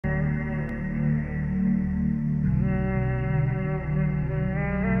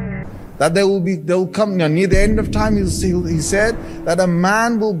that they will come, near the end of time, he said that a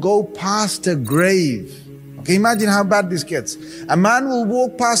man will go past a grave. Okay, imagine how bad this gets. A man will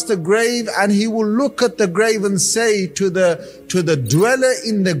walk past a grave and he will look at the grave and say to the dweller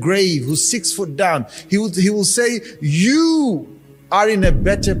in the grave who's 6 foot down, he will say, you are in a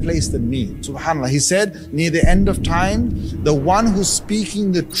better place than me. Subhanallah. He said, near the end of time, the one who's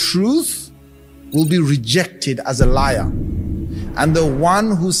speaking the truth will be rejected as a liar. And the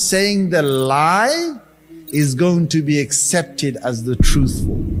one who's saying the lie is going to be accepted as the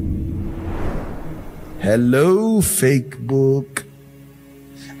truthful. Hello, fake book.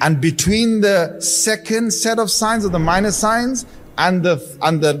 And between the second set of signs, or the minor signs, and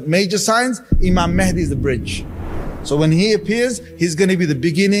the major signs, Imam Mahdi is the bridge. So when he appears, he's going to be the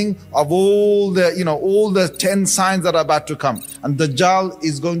beginning of all the 10 signs that are about to come. And Dajjal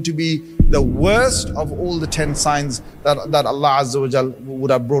is going to be the worst of all the 10 signs that Allah Azza wa Jal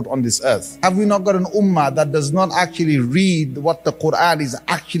would have brought on this earth. Have we not got an ummah that does not actually read what the Quran is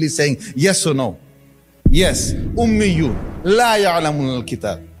actually saying? Yes or no? Yes. Ummiyun. La ya'lamun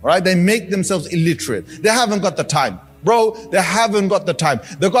al-kitab. Right? They make themselves illiterate. They haven't got the time. Bro, they haven't got the time.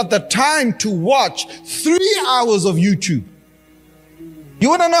 They've got the time to watch 3 hours of YouTube. You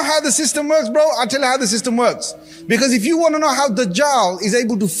want to know how the system works, bro? I'll tell you how the system works. Because if you want to know how Dajjal is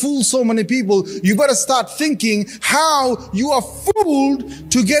able to fool so many people, you better start thinking how you are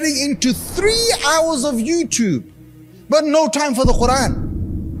fooled to getting into 3 hours of YouTube, but no time for the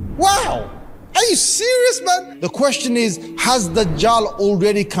Quran. Wow. Are you serious, man? The question is, has Dajjal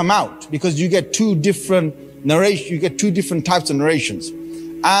already come out? Because you get two different narrations, you get two different types of narrations.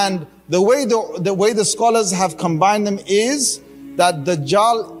 And the way the scholars have combined them is that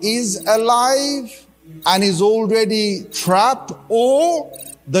Dajjal is alive and is already trapped, or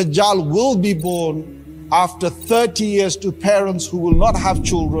Dajjal will be born after 30 years to parents who will not have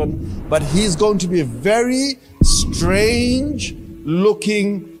children, but he's going to be a very strange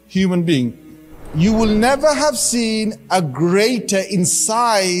looking human being. You will never have seen a greater in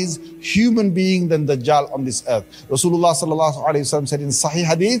size human being than Dajjal on this earth. Rasulullah sallallahu alaihi wasallam said in Sahih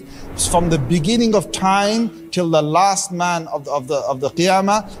Hadith, from the beginning of time till the last man of the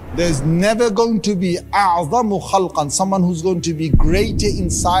Qiyamah, there's never going to be a'zamu khalqan, someone who's going to be greater in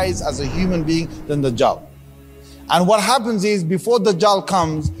size as a human being than Dajjal. And what happens is, before Dajjal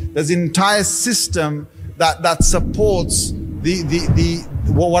comes, there's an entire system that supports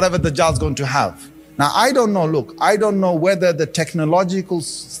whatever Dajjal's going to have. Now, I don't know, look, I don't know whether the technological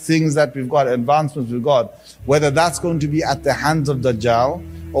things that we've got, advancements we've got, whether that's going to be at the hands of Dajjal,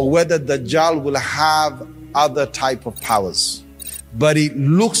 or whether Dajjal will have other type of powers. But it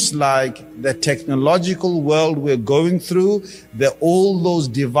looks like the technological world we're going through, that all those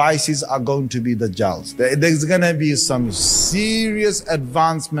devices are going to be Dajjal's. There's going to be some serious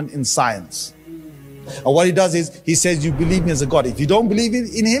advancement in science. And what he does is, he says, you believe me as a God. If you don't believe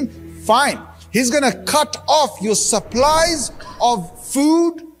in him, fine. He's going to cut off your supplies of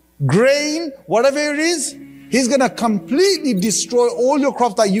food, grain, whatever it is. He's going to completely destroy all your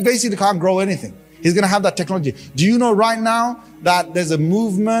crops that you basically can't grow anything. He's going to have that technology. Do you know right now that there's a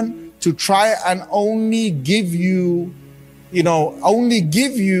movement to try and only give you,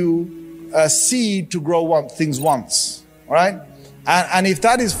 a seed to grow things once, all right? And if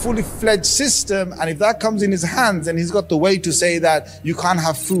that is fully fledged system, and if that comes in his hands, and he's got the way to say that you can't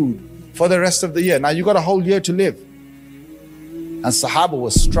have food for the rest of the year. Now you got a whole year to live. And Sahaba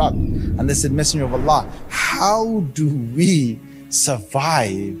was struck, and they said, Messenger of Allah, how do we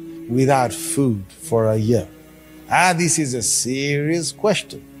survive without food for a year? This is a serious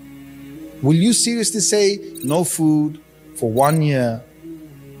question. Will you seriously say no food for 1 year?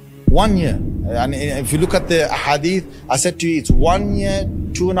 1 year. And if you look at the hadith, I said to you, it's 1 year,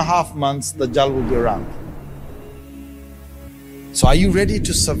 2.5 months, the Dajjal will be around. So are you ready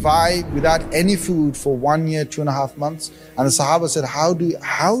to survive without any food for 1 year, 2.5 months? And the Sahaba said, how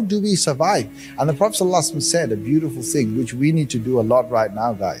do we survive? And the Prophet ﷺ said a beautiful thing, which we need to do a lot right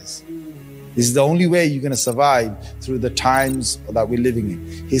now, guys. This is the only way you're going to survive through the times that we're living in.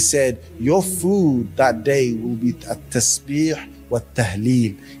 He said, your food that day will be at-tasbih wa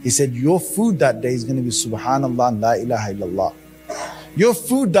tahleel. He said, your food that day is going to be subhanallah and la ilaha illallah. Your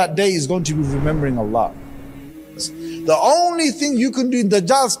food that day is going to be remembering Allah. The only thing you can do in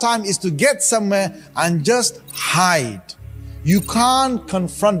Dajjal's time is to get somewhere and just hide. You can't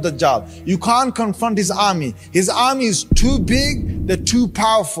confront Dajjal. You can't confront his army. His army is too big, they're too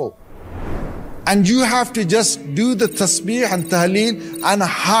powerful. And you have to just do the tasbih and tahleel and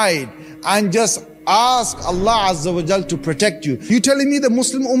hide and just ask Allah Azza wa Jal to protect you. You telling me the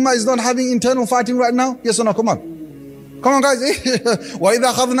Muslim Ummah is not having internal fighting right now? Yes or no? Come on. Come on guys.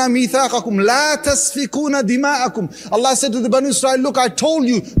 وَإِذَا خَذْنَا مِيثَاقَكُمْ لَا تَسْفِكُونَ دِمَاءَكُمْ. Allah said to the Banu Israel, look, I told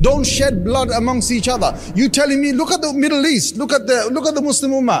you, don't shed blood amongst each other. You telling me, look at the Middle East, look at the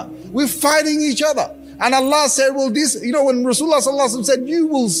Muslim Ummah. We're fighting each other. And Allah said, well, this, when Rasulullah sallallahu alaihi wasallam said,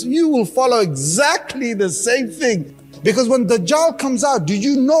 you will follow exactly the same thing. Because when Dajjal comes out, do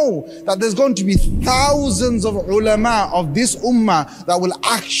you know that there's going to be thousands of ulama of this ummah that will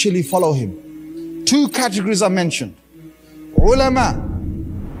actually follow him? Two categories are mentioned. Ulama,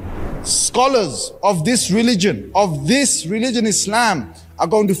 scholars of this religion Islam, are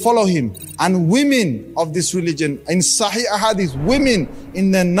going to follow him. And women of this religion, in Sahih Ahadith, women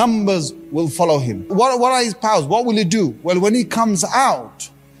in their numbers will follow him. What are his powers? What will he do? Well, when he comes out,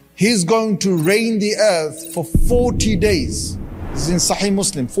 he's going to reign the earth for 40 days. This is in Sahih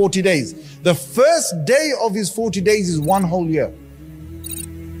Muslim, 40 days. The first day of his 40 days is one whole year.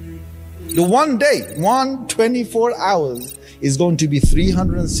 The one day, 24 hours, is going to be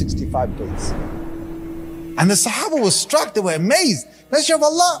 365 days. And the Sahaba were struck, they were amazed. Messenger of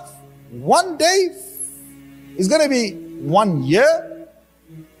Allah, one day is going to be 1 year?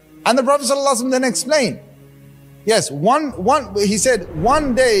 And the Prophet ﷺ then explained, yes, he said,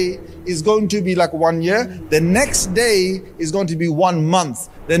 one day is going to be like 1 year. The next day is going to be 1 month.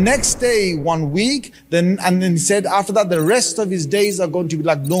 The next day, 1 week. And then he said, after that, the rest of his days are going to be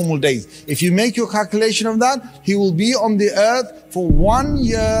like normal days. If you make your calculation of that, he will be on the earth for 1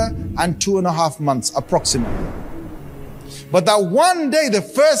 year and 2.5 months, approximately. But that one day, the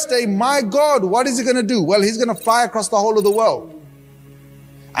first day, my God, what is he going to do? Well, he's going to fly across the whole of the world.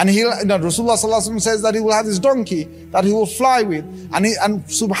 And Rasulullah sallallahu alaihi wasallam says that he will have this donkey that he will fly with. And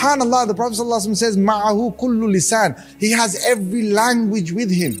subhanallah, the Prophet sallallahu alaihi wasallam says, ma'ahu kullu lisan. He has every language with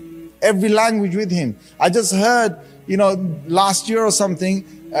him. Every language with him. I just heard, last year or something,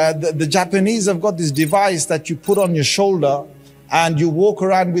 the Japanese have got this device that you put on your shoulder and you walk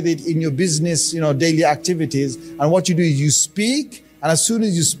around with it in your business, daily activities. And what you do is you speak, and as soon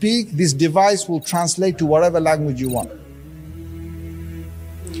as you speak, this device will translate to whatever language you want.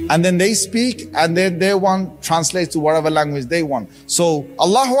 And then they speak, and then their one translates to whatever language they want. So,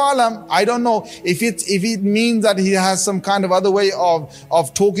 Allahu Alam, I don't know if it means that he has some kind of other way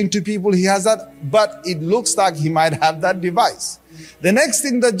of talking to people, he has that, but it looks like he might have that device. The next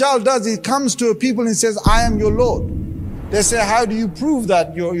thing Dajjal does, he comes to people and says, I am your Lord. They say, how do you prove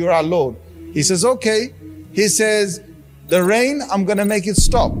that you're our Lord? He says, okay. He says, the rain, I'm going to make it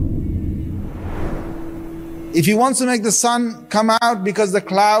stop. If he wants to make the sun come out because the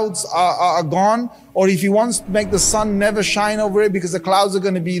clouds are gone, or if he wants to make the sun never shine over it because the clouds are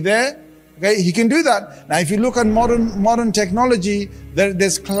going to be there, okay, he can do that. Now, if you look at modern technology,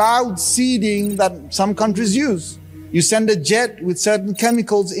 there's cloud seeding that some countries use. You send a jet with certain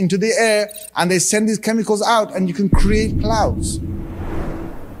chemicals into the air, and they send these chemicals out, and you can create clouds.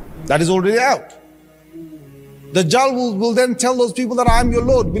 That is already out. Dajjal will then tell those people that I am your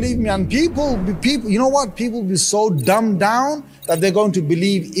Lord, believe me. And people, you know what? People will be so dumbed down that they're going to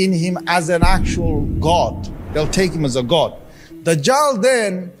believe in him as an actual God. They'll take him as a God. Dajjal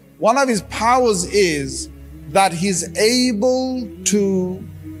then, one of his powers is that he's able to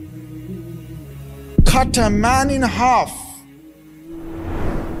cut a man in half,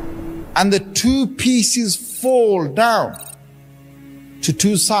 and the two pieces fall down to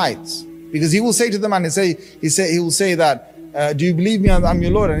two sides. Because he will say to the man, he will say that, do you believe me? I'm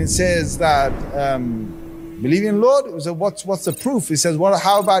your Lord. And it says that, believe in Lord? So what's the proof? He says, well,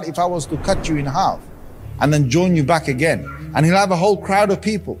 how about if I was to cut you in half and then join you back again? And he'll have a whole crowd of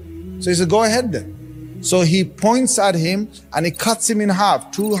people. So he said, go ahead then. So he points at him and he cuts him in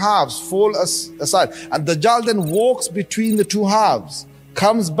half. Two halves fall aside. And Dajjal then walks between the two halves,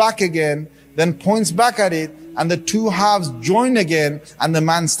 comes back again, then points back at it, and the two halves join again, and the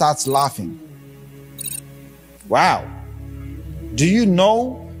man starts laughing. Wow. Do you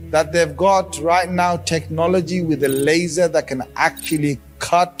know that they've got right now technology with a laser that can actually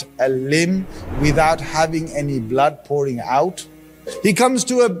cut a limb without having any blood pouring out? He comes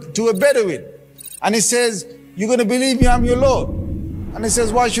to a Bedouin and he says, you're going to believe me, I'm your Lord. And he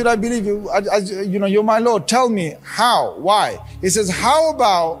says, why should I believe you? You're my Lord. Tell me how, why? He says, how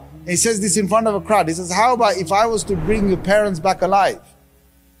about, he says this in front of a crowd. He says, how about if I was to bring your parents back alive?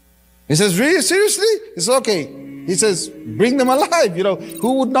 He says, really? Seriously? He says, okay. He says, bring them alive.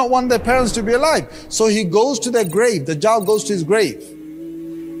 Who would not want their parents to be alive? So he goes to their grave. Dajjal goes to his grave.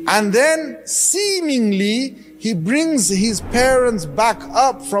 And then seemingly he brings his parents back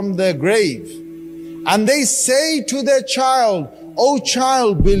up from their grave. And they say to their child, oh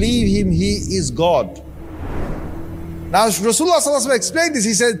child, believe him, he is God. Now Rasulullah sallallahu alaihi wasallam explained this.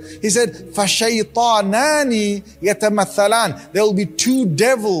 He said, فَشَيْطَانَانِ يَتَمَثَّلَانِ. There will be two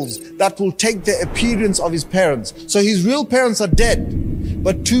devils that will take the appearance of his parents. So his real parents are dead,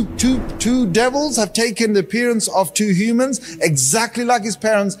 but two devils have taken the appearance of two humans exactly like his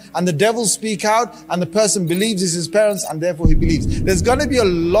parents, and the devils speak out and the person believes it's his parents and therefore he believes. There's going to be a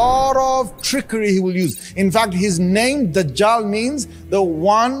lot of trickery he will use. In fact, his name Dajjal means the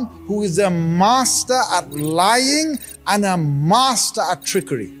one who is a master at lying and a master at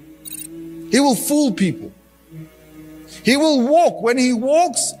trickery. He will fool people. He will walk. When he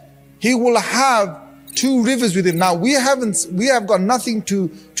walks, he will have two rivers with him. Now we have got nothing to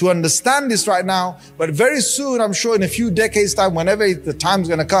understand this right now, but very soon, I'm sure in a few decades time, whenever the time's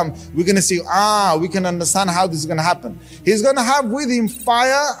going to come, we're going to see, we can understand how this is going to happen. He's going to have with him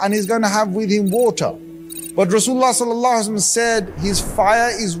fire and he's going to have with him water. But Rasulullah sallallahu alaihi wasallam said his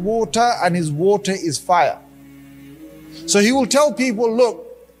fire is water and his water is fire. So he will tell people, look,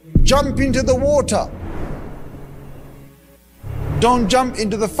 jump into the water. Don't jump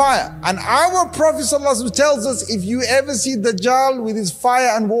into the fire. And our Prophet ﷺ tells us, if you ever see Dajjal with his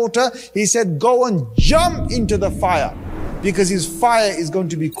fire and water, he said, go and jump into the fire, because his fire is going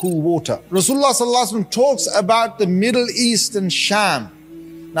to be cool water. Rasulullah ﷺ talks about the Middle East and Sham.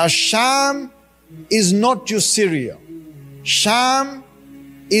 Now Sham is not just Syria. Sham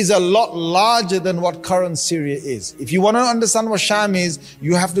is a lot larger than what current Syria is. If you want to understand what Sham is,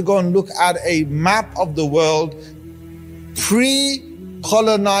 you have to go and look at a map of the world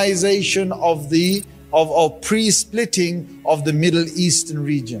pre-colonization of pre-splitting of the Middle Eastern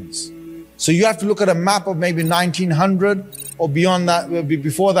regions. So you have to look at a map of maybe 1900 or beyond that,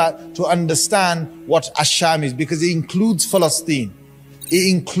 before that, to understand what Asham is, because it includes Palestine.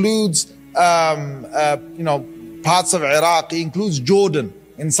 It includes parts of Iraq. It includes Jordan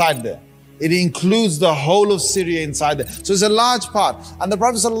inside there. It includes the whole of Syria inside there. So it's a large part. And the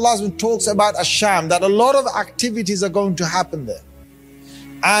Prophet ﷺ talks about Asham, that a lot of activities are going to happen there.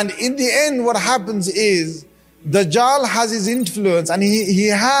 And in the end, what happens is Dajjal has his influence and he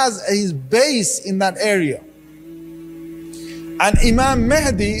has his base in that area. And Imam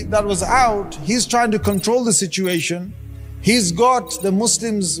Mahdi that was out, he's trying to control the situation. He's got the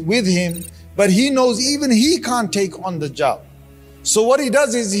Muslims with him, but he knows even he can't take on Dajjal. So what he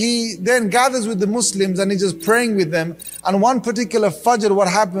does is he then gathers with the Muslims and he's just praying with them. And one particular Fajr, what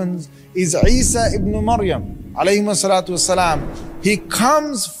happens is Isa ibn Maryam, alayhi salatu wasalam, he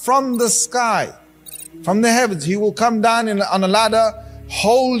comes from the sky, from the heavens. He will come down on a ladder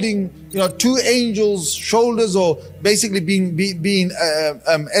holding, two angels' shoulders, or basically being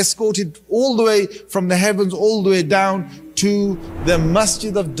escorted all the way from the heavens, all the way down to the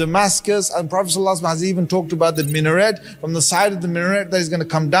Masjid of Damascus. And Prophet ﷺ has even talked about the minaret, from the side of the minaret that is going to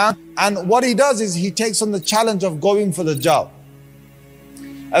come down. And what he does is he takes on the challenge of going for Dajjal.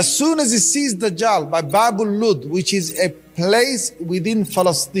 As soon as he sees Dajjal by Babul Lud, which is a place within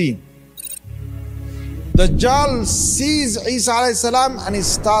Palestine, Dajjal sees Isa alayhi salam and he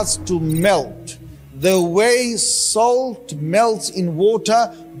starts to melt. The way salt melts in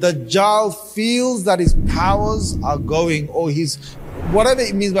water, Dajjal feels that his powers are going, or whatever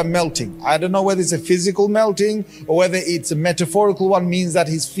it means by melting. I don't know whether it's a physical melting or whether it's a metaphorical one, means that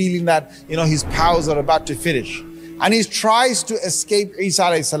he's feeling that, his powers are about to finish. And he tries to escape Isa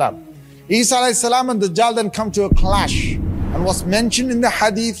alayhi salam. Isa alayhi salam and Dajjal then come to a clash. And what's mentioned in the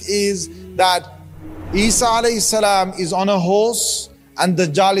hadith is that Isa alayhi salam is on a horse and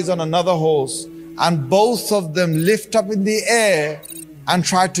Dajjal is on another horse. And both of them lift up in the air and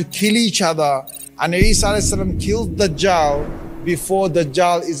try to kill each other. And Isa alayhi salam kills Dajjal before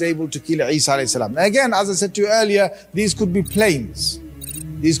Dajjal is able to kill Isa alayhi salam. Now again, as I said to you earlier, these could be planes.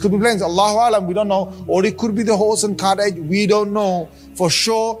 These could be planes. Allahu Alam, we don't know. Or it could be the horse and cart edge. We don't know for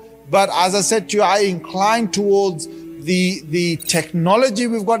sure. But as I said to you, I incline towards the technology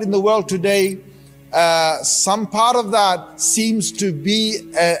we've got in the world today. Some part of that seems to be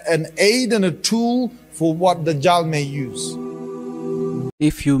an aid and a tool for what Dajjal may use.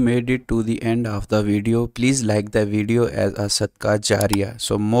 If you made it to the end of the video, please like the video as a Sadqa Jariya,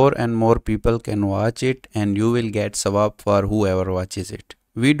 so more and more people can watch it and you will get sawab for whoever watches it.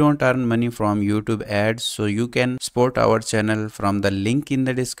 We don't earn money from YouTube ads, so you can support our channel from the link in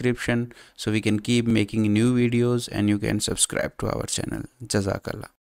the description, so we can keep making new videos and you can subscribe to our channel. Jazakallah.